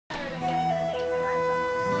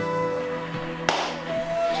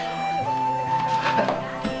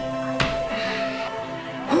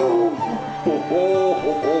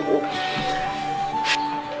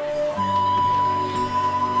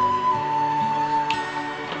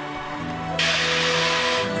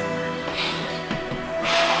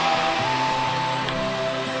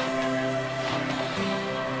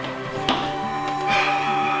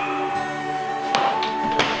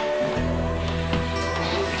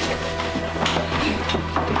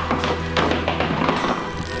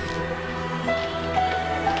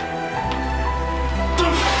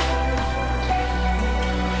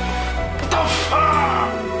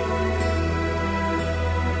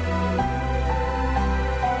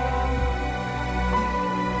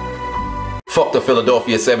Fuck the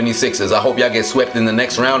Philadelphia 76ers. I hope y'all get swept in the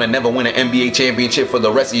next round and never win an NBA championship for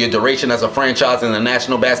the rest of your duration as a franchise in the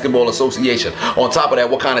National Basketball Association. On top of that,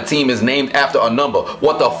 what kind of team is named after a number?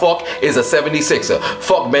 What the fuck is a 76er?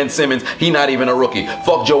 Fuck Ben Simmons, he not even a rookie.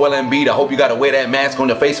 Fuck Joel Embiid, I hope you gotta wear that mask on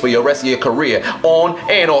your face for your rest of your career, on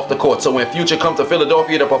and off the court. So when Future comes to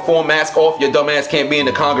Philadelphia to perform mask off, your dumb ass can't be in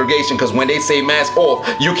the congregation, because when they say mask off,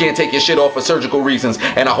 you can't take your shit off for surgical reasons.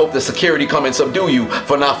 And I hope the security come and subdue you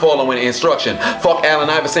for not following instructions. Fuck Allen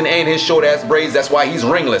Iverson and his short ass braids, that's why he's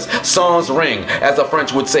ringless. Sans ring, as the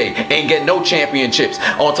French would say. Ain't get no championships.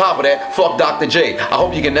 On top of that, fuck Dr. J. I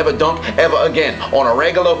hope you can never dunk ever again on a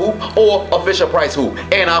regular hoop or a Fisher-Price hoop.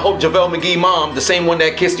 And I hope JaVale McGee mom, the same one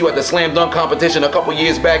that kissed you at the slam dunk competition a couple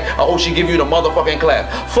years back, I hope she give you the motherfucking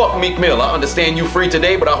clap. Fuck Meek Mill, I understand you free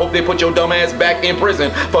today, but I hope they put your dumb ass back in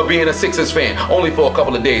prison for being a Sixers fan. Only for a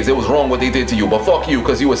couple of days. It was wrong what they did to you, but fuck you,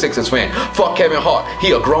 because you a Sixers fan. Fuck Kevin Hart,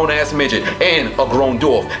 he a grown ass midget and a grown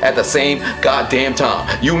dwarf at the same goddamn time.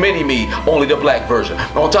 You mini-me, only the black version.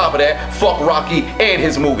 On top of that, fuck Rocky and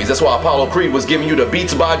his movies. That's why Apollo Creed was giving you the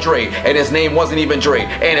Beats by Dre, and his name wasn't even Dre,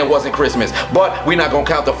 and it wasn't Christmas. But we're not gonna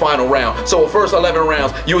count the final round. So the first 11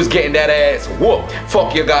 rounds, you was getting that ass whooped.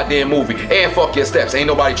 Fuck your goddamn movie, and fuck your steps. Ain't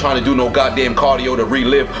nobody trying to do no goddamn cardio to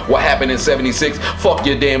relive what happened in 76. Fuck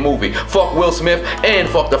your damn movie. Fuck Will Smith, and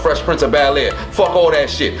fuck the Fresh Prince of Bel-Air. Fuck all that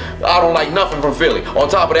shit. I don't like nothing from Philly. On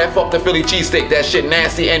top of that, fuck the Philly cheesesteak. That shit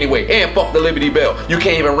nasty anyway. And fuck the Liberty Bell. You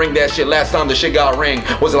can't even ring that shit. Last time the shit got ring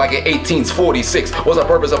was it like in 1846. What's the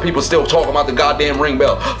purpose of people still talking about the goddamn ring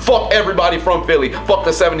bell? Fuck everybody from Philly. Fuck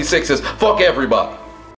the 76ers. Fuck everybody.